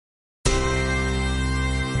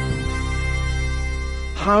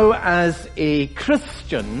how as a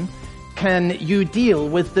Christian can you deal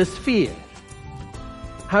with this fear?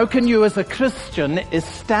 How can you as a Christian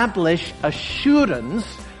establish assurance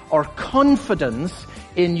or confidence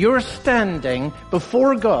in your standing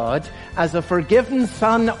before God as a forgiven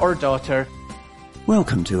son or daughter?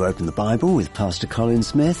 Welcome to Open the Bible with Pastor Colin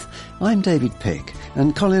Smith. I'm David Pick.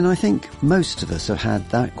 And Colin, I think most of us have had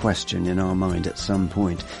that question in our mind at some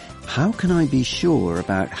point. How can I be sure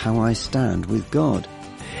about how I stand with God?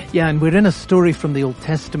 Yeah, and we're in a story from the Old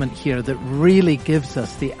Testament here that really gives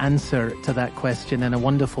us the answer to that question in a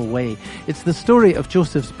wonderful way. It's the story of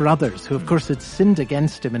Joseph's brothers, who of course had sinned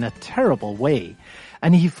against him in a terrible way,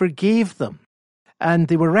 and he forgave them. And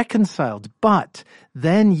they were reconciled. But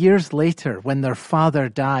then years later, when their father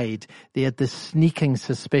died, they had this sneaking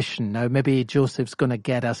suspicion. Now, maybe Joseph's going to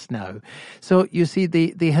get us now. So, you see,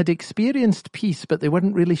 they had experienced peace, but they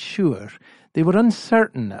weren't really sure. They were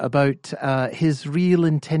uncertain about his real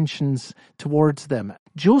intentions towards them.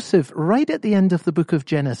 Joseph, right at the end of the book of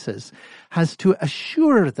Genesis, has to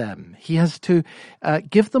assure them. He has to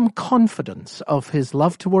give them confidence of his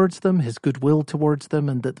love towards them, his goodwill towards them,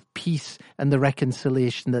 and the peace and the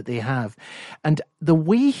reconciliation that they have. And the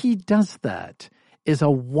way he does that is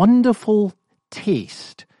a wonderful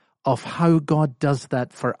taste of how God does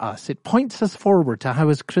that for us. It points us forward to how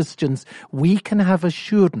as Christians we can have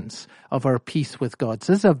assurance of our peace with God.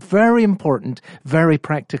 So this is a very important, very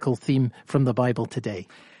practical theme from the Bible today.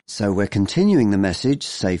 So we're continuing the message,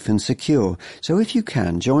 Safe and Secure. So if you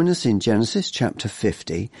can, join us in Genesis chapter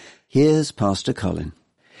 50. Here's Pastor Colin.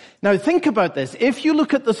 Now think about this. If you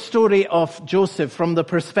look at the story of Joseph from the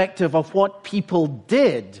perspective of what people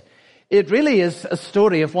did, it really is a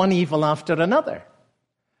story of one evil after another.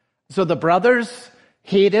 So the brothers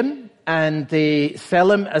hate him and they sell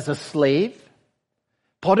him as a slave.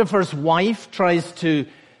 Potiphar's wife tries to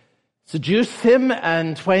seduce him,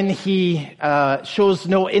 and when he shows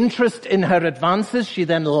no interest in her advances, she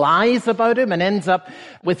then lies about him and ends up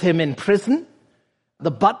with him in prison.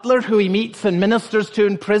 The butler who he meets and ministers to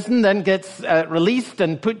in prison then gets released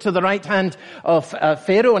and put to the right hand of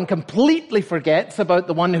Pharaoh and completely forgets about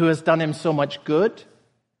the one who has done him so much good.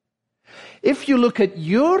 If you look at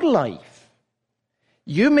your life,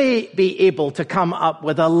 you may be able to come up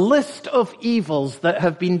with a list of evils that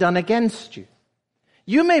have been done against you.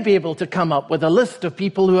 You may be able to come up with a list of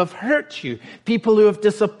people who have hurt you, people who have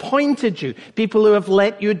disappointed you, people who have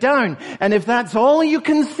let you down. And if that's all you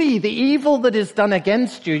can see, the evil that is done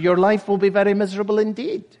against you, your life will be very miserable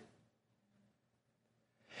indeed.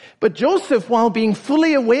 But Joseph, while being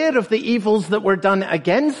fully aware of the evils that were done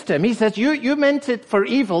against him, he says, you meant it for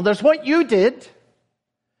evil. There's what you did.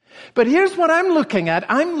 But here's what I'm looking at.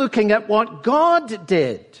 I'm looking at what God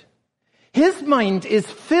did. His mind is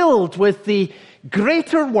filled with the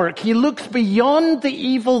greater work. He looks beyond the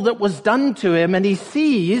evil that was done to him, and he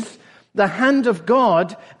sees the hand of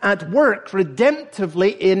God at work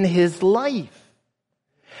redemptively in his life.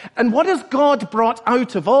 And what has God brought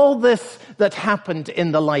out of all this that happened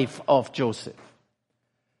in the life of Joseph?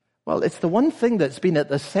 Well, it's the one thing that's been at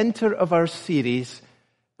the center of our series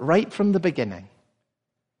right from the beginning.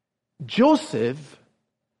 Joseph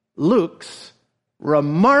looks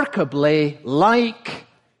remarkably like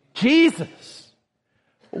Jesus.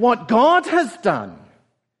 What God has done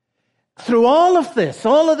through all of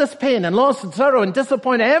this pain and loss and sorrow and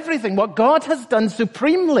disappointment, everything, what God has done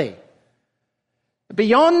supremely,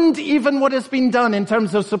 beyond even what has been done in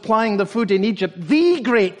terms of supplying the food in Egypt, the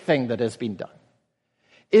great thing that has been done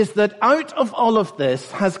is that out of all of this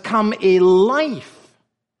has come a life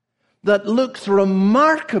that looks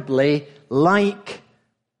remarkably like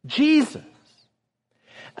Jesus.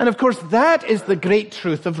 And of course, that is the great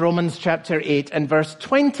truth of Romans chapter 8 and verse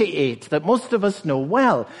 28 that most of us know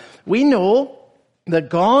well. We know that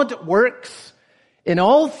God works in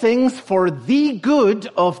all things for the good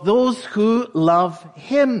of those who love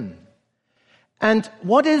him. And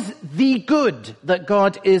what is the good that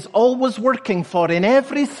God is always working for in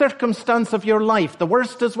every circumstance of your life, the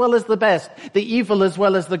worst as well as the best, the evil as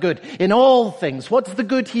well as the good, in all things? What's the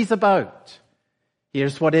good he's about?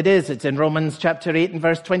 Here's what it is. It's in Romans chapter 8 and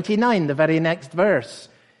verse 29, the very next verse.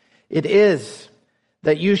 It is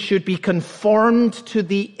that you should be conformed to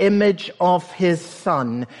the image of his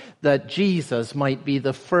Son, that Jesus might be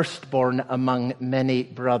the firstborn among many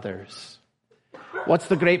brothers. What's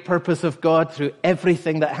the great purpose of God through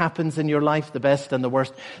everything that happens in your life, the best and the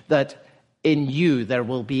worst? That in you there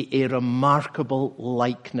will be a remarkable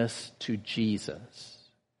likeness to Jesus.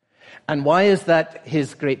 And why is that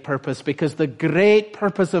his great purpose? Because the great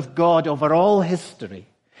purpose of God over all history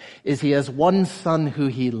is he has one Son who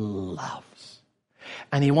he loves.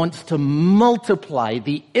 And he wants to multiply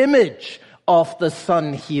the image of the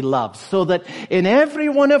Son he loves, so that in every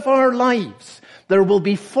one of our lives, there will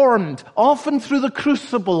be formed, often through the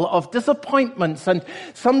crucible of disappointments and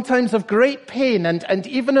sometimes of great pain and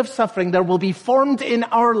even of suffering, there will be formed in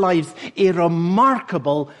our lives a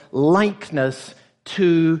remarkable likeness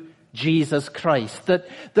to Jesus Christ. That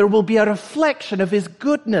there will be a reflection of his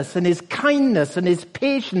goodness and his kindness and his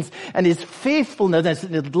patience and his faithfulness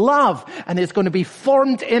and his love, and it's going to be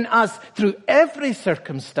formed in us through every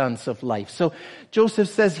circumstance of life. So Joseph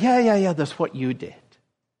says, yeah, that's what you did.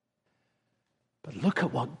 But look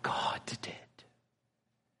at what God did.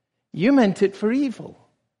 You meant it for evil,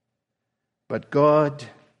 but God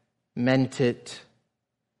meant it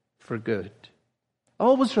for good.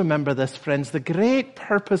 Always remember this, friends. The great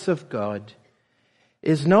purpose of God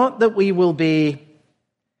is not that we will be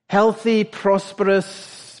healthy,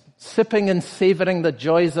 prosperous, sipping and savoring the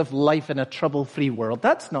joys of life in a trouble-free world.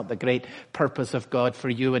 That's not the great purpose of God for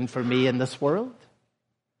you and for me in this world.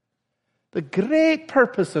 The great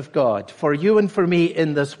purpose of God for you and for me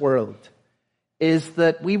in this world is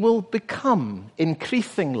that we will become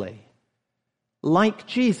increasingly like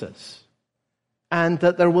Jesus, and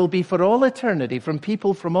that there will be for all eternity, from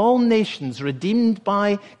people from all nations, redeemed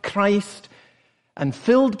by Christ and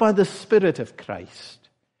filled by the Spirit of Christ,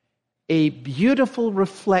 a beautiful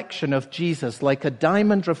reflection of Jesus, like a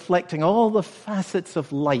diamond reflecting all the facets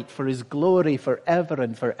of light for his glory forever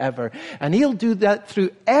and forever. And he'll do that through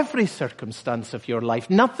every circumstance of your life.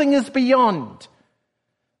 Nothing is beyond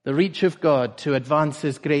the reach of God to advance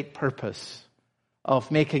his great purpose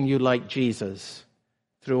of making you like Jesus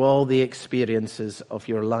through all the experiences of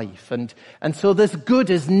your life. And so this good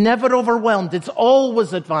is never overwhelmed. It's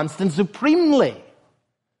always advanced, and supremely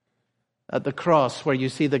at the cross, where you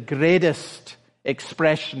see the greatest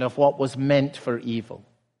expression of what was meant for evil.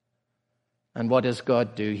 And what does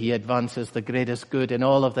God do? He advances the greatest good in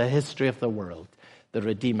all of the history of the world. The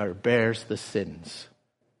Redeemer bears the sins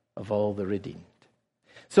of all the redeemed.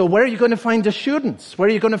 So where are you going to find assurance? Where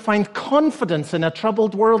are you going to find confidence in a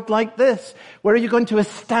troubled world like this? Where are you going to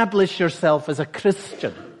establish yourself as a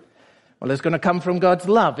Christian? Well, it's going to come from God's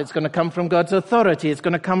love. It's going to come from God's authority. It's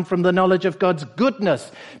going to come from the knowledge of God's goodness,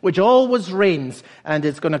 which always reigns. And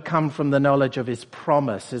it's going to come from the knowledge of his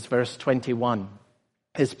promise, is verse 21.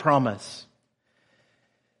 His promise.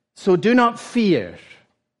 So do not fear,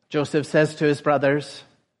 Joseph says to his brothers.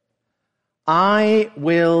 I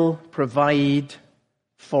will provide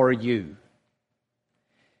for you.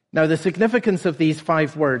 Now, the significance of these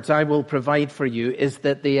 5 words, I will provide for you, is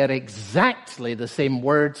that they are exactly the same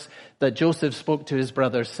words that Joseph spoke to his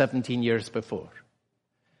brothers 17 years before.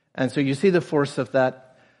 And so you see the force of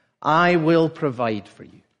that. I will provide for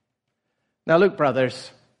you. Now look,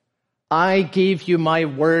 brothers, I gave you my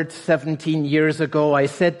word 17 years ago. I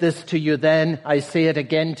said this to you then. I say it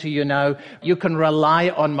again to you now. You can rely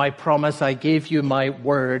on my promise. I gave you my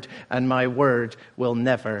word, and my word will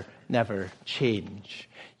never change.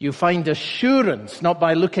 You find assurance not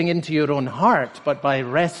by looking into your own heart, but by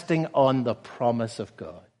resting on the promise of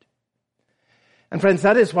God. And friends,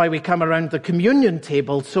 that is why we come around the communion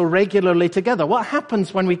table so regularly together. What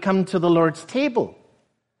happens when we come to the Lord's table?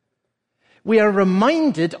 We are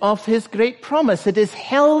reminded of his great promise. It is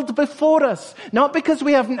held before us, not because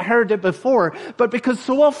we haven't heard it before, but because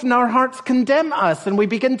so often our hearts condemn us and we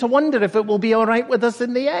begin to wonder if it will be all right with us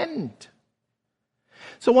in the end.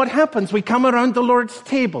 So what happens? We come around the Lord's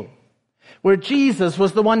table, where Jesus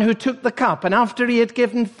was the one who took the cup, and after he had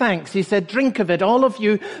given thanks, he said, drink of it, all of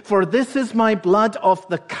you, for this is my blood of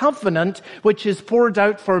the covenant, which is poured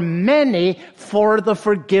out for many for the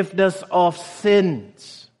forgiveness of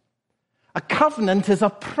sins. A covenant is a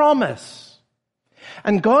promise.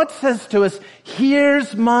 And God says to us,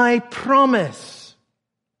 here's my promise.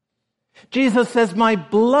 Jesus says, my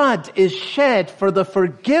blood is shed for the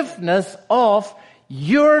forgiveness of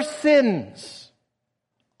your sins.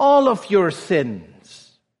 All of your sins.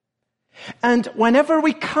 And whenever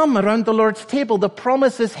we come around the Lord's table, the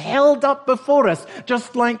promise is held up before us,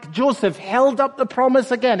 just like Joseph held up the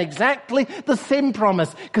promise again, exactly the same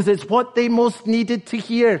promise, because it's what they most needed to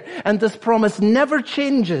hear. And this promise never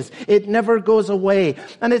changes. It never goes away.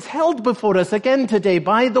 And it's held before us again today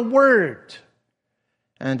by the Word.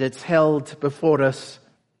 And it's held before us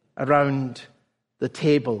around the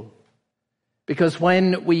table. Because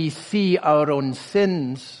when we see our own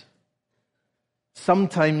sins,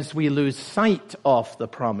 sometimes we lose sight of the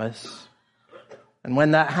promise. And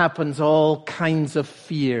when that happens, all kinds of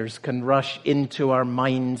fears can rush into our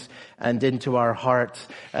minds and into our hearts.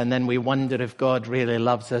 And then we wonder if God really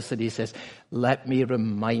loves us. And he says, let me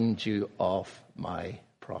remind you of my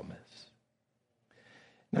promise.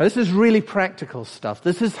 Now, this is really practical stuff.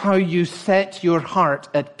 This is how you set your heart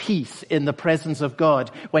at peace in the presence of God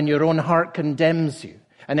when your own heart condemns you.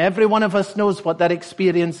 And every one of us knows what that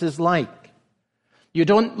experience is like. You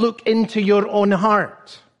don't look into your own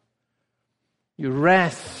heart. You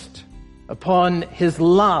rest upon His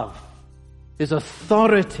love, His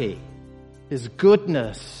authority, His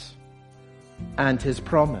goodness, and His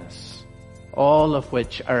promise, all of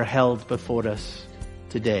which are held before us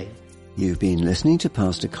today. You've been listening to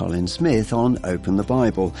Pastor Colin Smith on Open the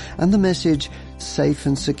Bible and the message Safe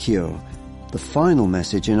and Secure, the final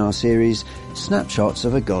message in our series Snapshots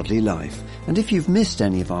of a Godly Life. And if you've missed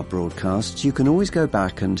any of our broadcasts, you can always go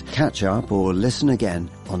back and catch up or listen again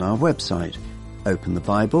on our website,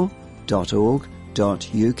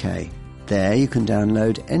 openthebible.org.uk. There you can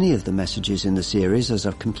download any of the messages in the series as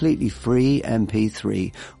a completely free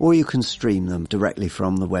MP3, or you can stream them directly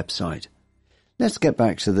from the website. Let's get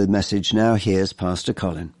back to the message now. Here's Pastor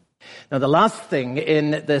Colin. Now, the last thing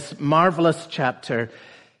in this marvelous chapter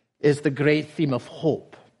is the great theme of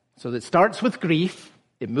hope. So it starts with grief,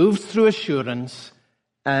 it moves through assurance,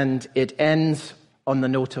 and it ends on the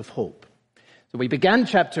note of hope. So we began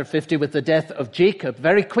chapter 50 with the death of Jacob.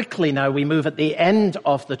 Very quickly now we move at the end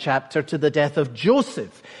of the chapter to the death of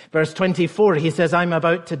Joseph. Verse 24, he says, I'm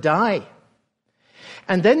about to die.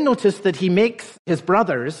 And then notice that he makes his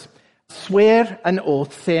brothers swear an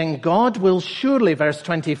oath, saying, God will surely, verse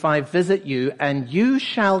 25, visit you, and you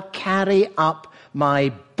shall carry up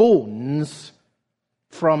my bones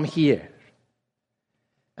from here.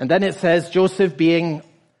 And then it says, Joseph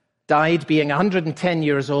died being 110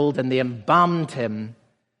 years old, and they embalmed him,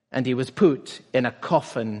 and he was put in a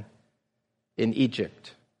coffin in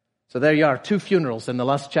Egypt. So there you are, 2 funerals in the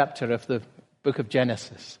last chapter of the book of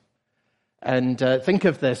Genesis. And think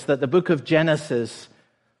of this, that the book of Genesis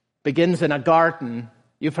begins in a garden.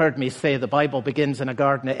 You've heard me say the Bible begins in a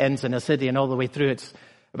garden, it ends in a city, and all the way through it's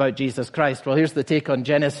about Jesus Christ. Well, here's the take on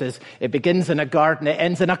Genesis. It begins in a garden, it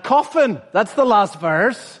ends in a coffin. That's the last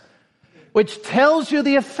verse, which tells you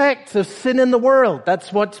the effects of sin in the world.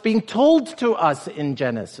 That's what's being told to us in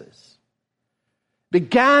Genesis.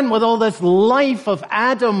 Began with all this life of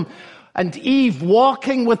Adam and Eve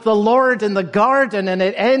walking with the Lord in the garden, and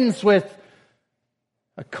it ends with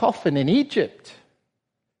a coffin in Egypt.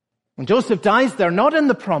 When Joseph dies, they're not in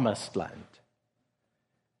the promised land.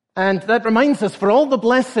 And that reminds us, for all the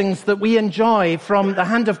blessings that we enjoy from the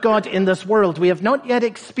hand of God in this world, we have not yet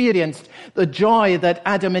experienced the joy that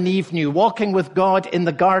Adam and Eve knew, walking with God in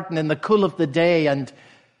the garden in the cool of the day and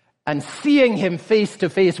seeing Him face to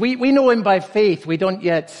face. We know Him by faith. We don't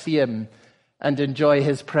yet see Him and enjoy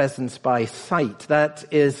His presence by sight. That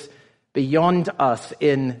is beyond us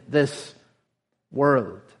in this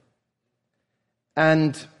world.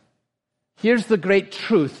 And here's the great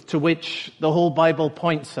truth to which the whole Bible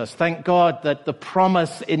points us. Thank God that the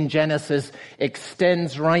promise in Genesis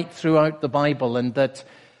extends right throughout the Bible, and that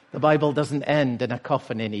the Bible doesn't end in a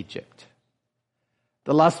coffin in Egypt.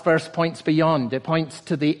 The last verse points beyond. It points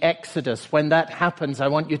to the Exodus. When that happens, I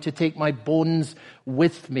want you to take my bones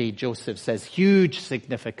with me, Joseph says. Huge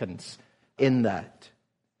significance in that.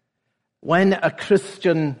 When a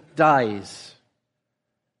Christian dies,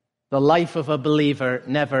 the life of a believer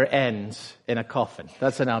never ends in a coffin.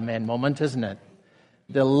 That's an amen moment, isn't it?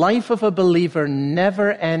 The life of a believer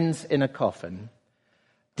never ends in a coffin.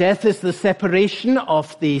 Death is the separation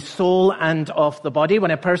of the soul and of the body.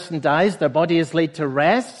 When a person dies, their body is laid to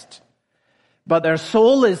rest, but their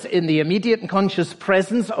soul is in the immediate and conscious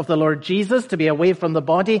presence of the Lord Jesus. To be away from the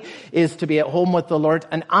body is to be at home with the Lord.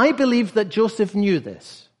 And I believe that Joseph knew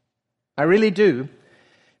this. I really do.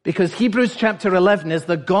 Because Hebrews chapter 11 is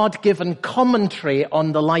the God-given commentary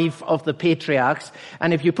on the life of the patriarchs.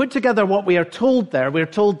 And if you put together what we are told there, we're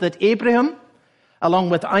told that Abraham, along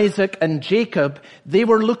with Isaac and Jacob, they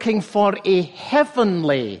were looking for a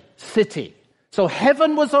heavenly city. So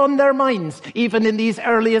heaven was on their minds, even in these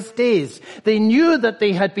earliest days. They knew that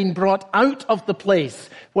they had been brought out of the place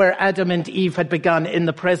where Adam and Eve had begun in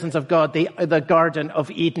the presence of God, the Garden of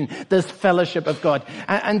Eden, this fellowship of God.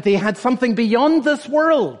 And they had something beyond this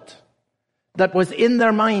world that was in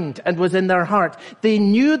their mind and was in their heart. They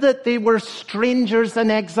knew that they were strangers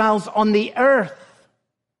and exiles on the earth.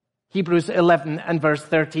 Hebrews 11 and verse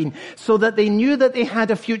 13. So that they knew that they had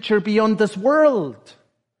a future beyond this world.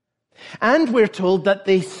 And we're told that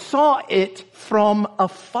they saw it from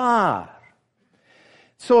afar.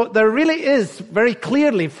 So there really is very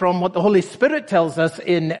clearly, from what the Holy Spirit tells us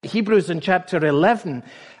in Hebrews in chapter 11,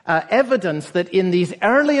 evidence that in these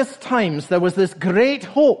earliest times there was this great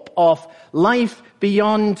hope of life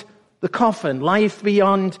beyond the coffin, life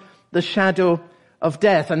beyond the shadow of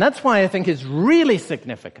death. And that's why I think it's really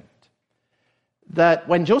significant that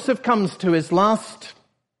when Joseph comes to his last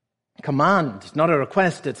command, it's not a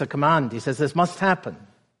request, it's a command. He says, this must happen.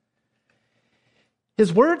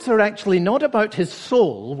 His words are actually not about his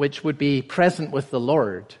soul, which would be present with the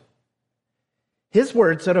Lord. His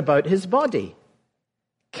words are about his body.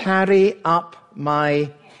 Carry up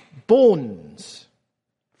my bones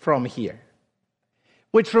from here.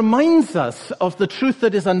 Which reminds us of the truth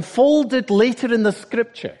that is unfolded later in the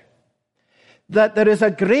scripture. That there is a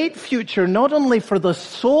great future not only for the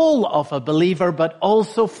soul of a believer, but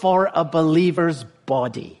also for a believer's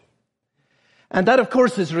body. And that, of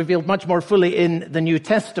course, is revealed much more fully in the New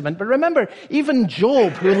Testament. But remember, even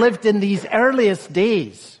Job, who lived in these earliest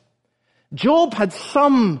days, Job had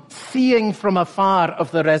some seeing from afar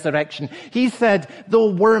of the resurrection. He said,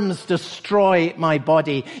 though worms destroy my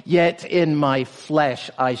body, yet in my flesh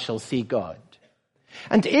I shall see God.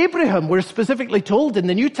 And Abraham, we're specifically told in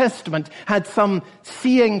the New Testament, had some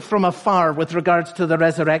seeing from afar with regards to the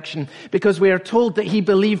resurrection, because we are told that he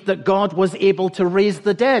believed that God was able to raise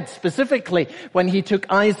the dead, specifically when he took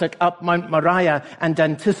Isaac up Mount Moriah and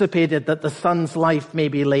anticipated that the son's life may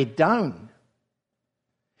be laid down.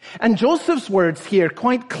 And Joseph's words here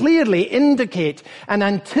quite clearly indicate an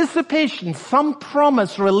anticipation, some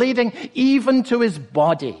promise relating even to his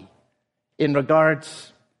body in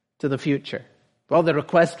regards to the future. Well, the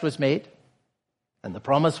request was made, and the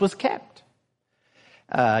promise was kept.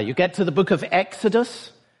 You get to the book of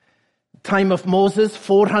Exodus, time of Moses,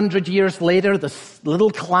 400 years later, the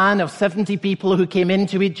little clan of 70 people who came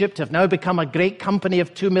into Egypt have now become a great company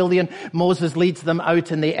of 2 million. Moses leads them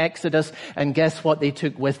out in the Exodus, and guess what they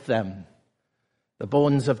took with them? The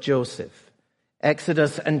bones of Joseph.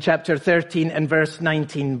 Exodus and chapter 13 and verse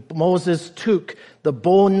 19, Moses took the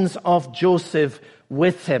bones of Joseph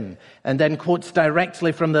with him, and then quotes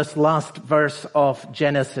directly from this last verse of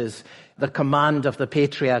Genesis, the command of the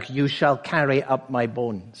patriarch, you shall carry up my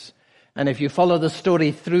bones. And if you follow the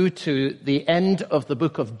story through to the end of the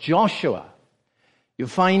book of Joshua, you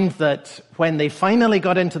find that when they finally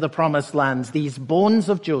got into the promised lands, these bones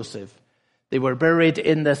of Joseph, they were buried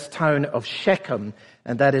in this town of Shechem,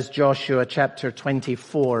 and that is Joshua chapter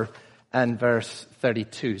 24 and verse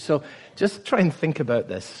 32. So just try and think about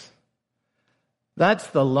this. That's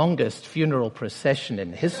the longest funeral procession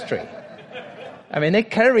in history. I mean, they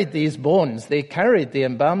carried these bones. They carried the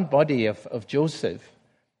embalmed body of Joseph.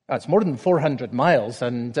 It's more than 400 miles,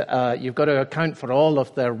 and you've got to account for all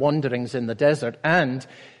of their wanderings in the desert. And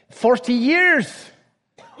 40 years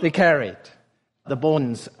they carried the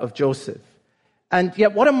bones of Joseph. And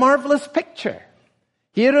yet, what a marvelous picture.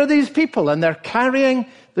 Here are these people, and they're carrying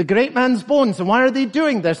the great man's bones. And why are they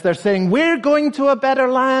doing this? They're saying, we're going to a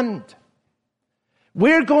better land.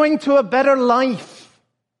 We're going to a better life.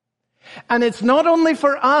 And it's not only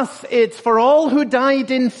for us, it's for all who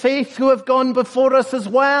died in faith who have gone before us as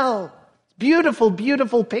well. Beautiful,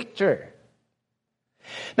 beautiful picture.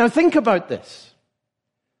 Now think about this.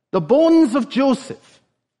 The bones of Joseph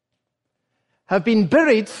have been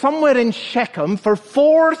buried somewhere in Shechem for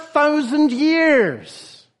 4,000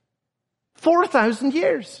 years. 4,000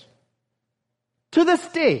 years. To this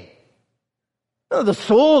day. Now, the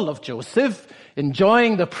soul of Joseph,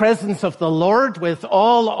 enjoying the presence of the Lord with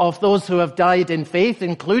all of those who have died in faith,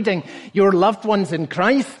 including your loved ones in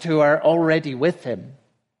Christ who are already with him.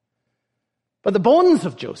 But the bones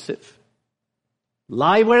of Joseph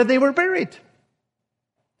lie where they were buried.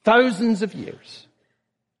 Thousands of years.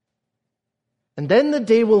 And then the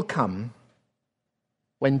day will come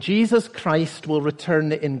when Jesus Christ will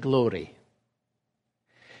return in glory.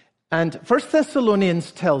 And 1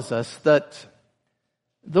 Thessalonians tells us that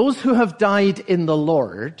those who have died in the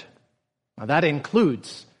Lord, now that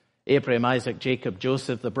includes Abraham, Isaac, Jacob,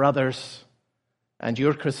 Joseph, the brothers, and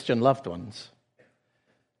your Christian loved ones,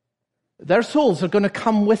 their souls are going to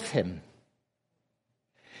come with him.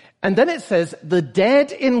 And then it says, the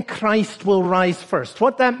dead in Christ will rise first.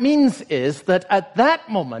 What that means is that at that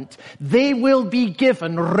moment, they will be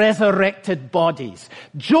given resurrected bodies.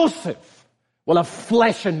 Joseph will have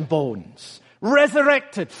flesh and bones.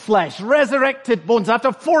 Resurrected flesh, resurrected bones.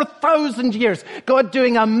 After 4,000 years, God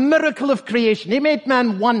doing a miracle of creation. He made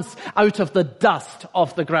man once out of the dust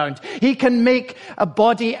of the ground. He can make a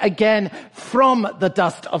body again from the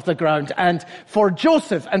dust of the ground. And for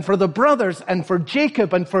Joseph and for the brothers and for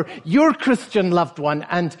Jacob and for your Christian loved one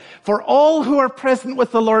and for all who are present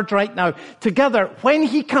with the Lord right now, together, when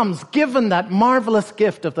he comes, given that marvelous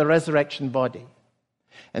gift of the resurrection body.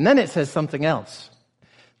 And then it says something else.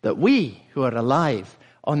 That we who are alive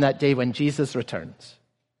on that day when Jesus returns,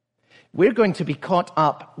 we're going to be caught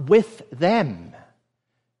up with them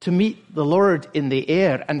to meet the Lord in the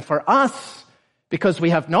air. And for us, because we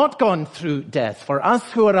have not gone through death, for us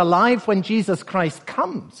who are alive when Jesus Christ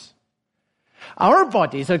comes, our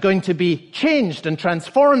bodies are going to be changed and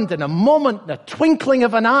transformed in a moment, in a twinkling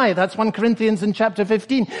of an eye. That's 1 Corinthians in chapter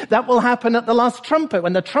 15. That will happen at the last trumpet,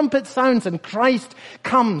 when the trumpet sounds and Christ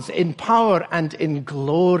comes in power and in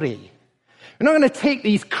glory. We're not going to take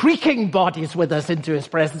these creaking bodies with us into his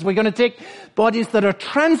presence. We're going to take bodies that are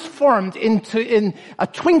transformed in a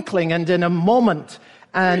twinkling and in a moment,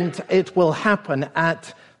 and it will happen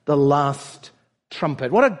at the last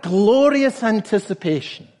trumpet. What a glorious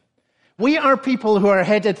anticipation. We are people who are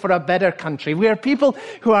headed for a better country. We are people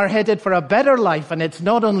who are headed for a better life, and it's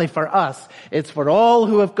not only for us, it's for all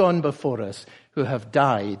who have gone before us, who have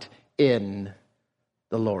died in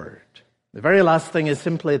the Lord. The very last thing is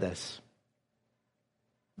simply this,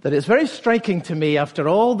 that it's very striking to me, after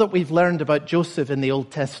all that we've learned about Joseph in the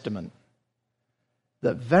Old Testament,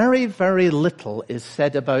 that very, very little is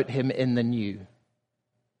said about him in the New.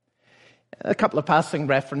 A couple of passing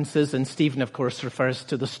references, and Stephen, of course, refers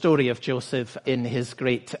to the story of Joseph in his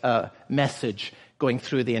great message going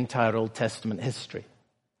through the entire Old Testament history.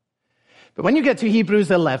 But when you get to Hebrews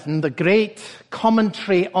 11, the great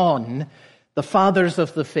commentary on the fathers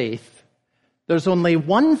of the faith, there's only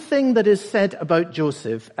one thing that is said about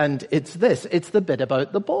Joseph, and it's this. It's the bit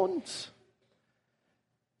about the bones.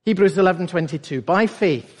 Hebrews 11:22. By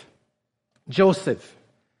faith, Joseph,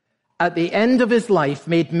 at the end of his life,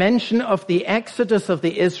 made mention of the exodus of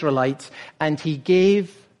the Israelites, and he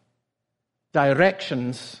gave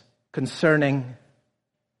directions concerning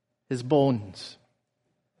his bones.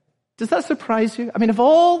 Does that surprise you? I mean, of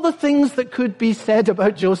all the things that could be said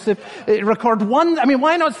about Joseph, record one. I mean,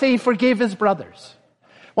 why not say he forgave his brothers?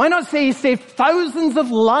 Why not say he saved thousands of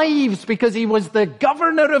lives because he was the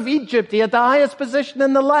governor of Egypt? He had the highest position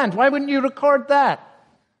in the land. Why wouldn't you record that?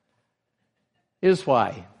 Here's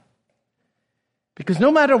why. Because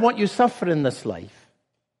no matter what you suffer in this life,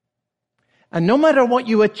 and no matter what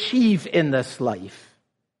you achieve in this life,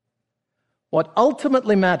 what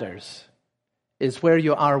ultimately matters is where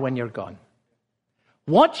you are when you're gone.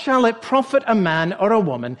 What shall it profit a man or a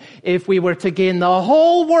woman if we were to gain the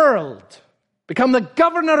whole world, become the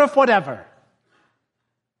governor of whatever,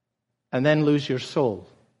 and then lose your soul?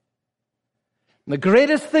 And the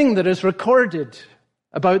greatest thing that is recorded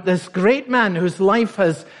about this great man whose life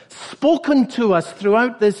has spoken to us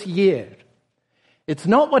throughout this year, it's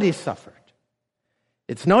not what he suffered.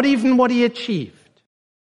 It's not even what he achieved.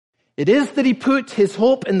 It is that he put his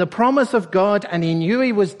hope in the promise of God, and he knew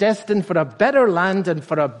he was destined for a better land and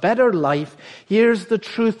for a better life. Here's the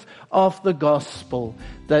truth of the gospel,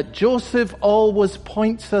 that Joseph always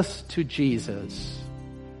points us to Jesus.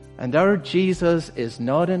 And our Jesus is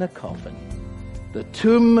not in a coffin. The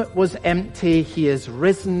tomb was empty. He is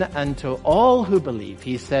risen, and to all who believe,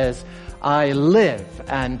 he says, I live,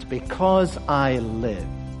 and because I live,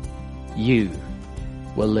 you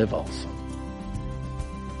will live also.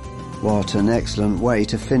 What an excellent way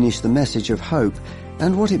to finish the message of hope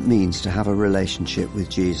and what it means to have a relationship with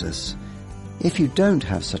Jesus. If you don't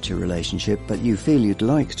have such a relationship, but you feel you'd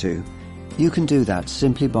like to, you can do that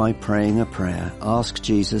simply by praying a prayer. Ask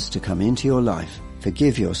Jesus to come into your life,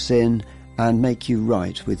 forgive your sin, and make you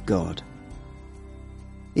right with God.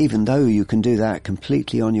 Even though you can do that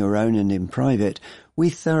completely on your own and in private, we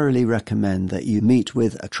thoroughly recommend that you meet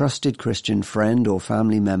with a trusted Christian friend or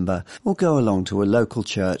family member, or go along to a local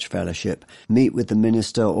church fellowship, meet with the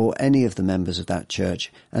minister or any of the members of that church,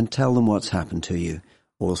 and tell them what's happened to you.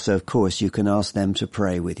 Also, of course, you can ask them to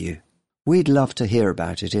pray with you. We'd love to hear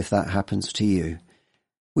about it if that happens to you.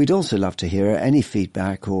 We'd also love to hear any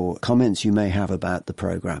feedback or comments you may have about the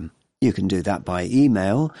program. You can do that by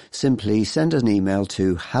email. Simply send an email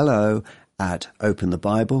to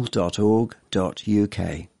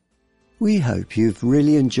hello@openthebible.org.uk. We hope you've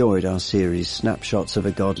really enjoyed our series, Snapshots of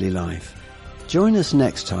a Godly Life. Join us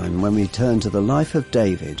next time when we turn to the life of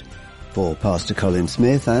David. For Pastor Colin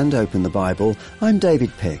Smith and Open the Bible, I'm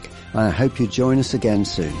David Pick. I hope you join us again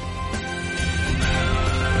soon.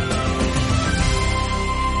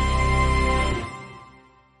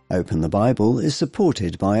 Open the Bible is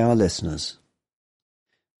supported by our listeners.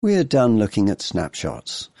 We are done looking at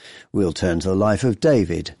snapshots. We'll turn to the life of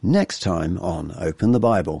David next time on Open the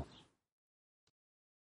Bible.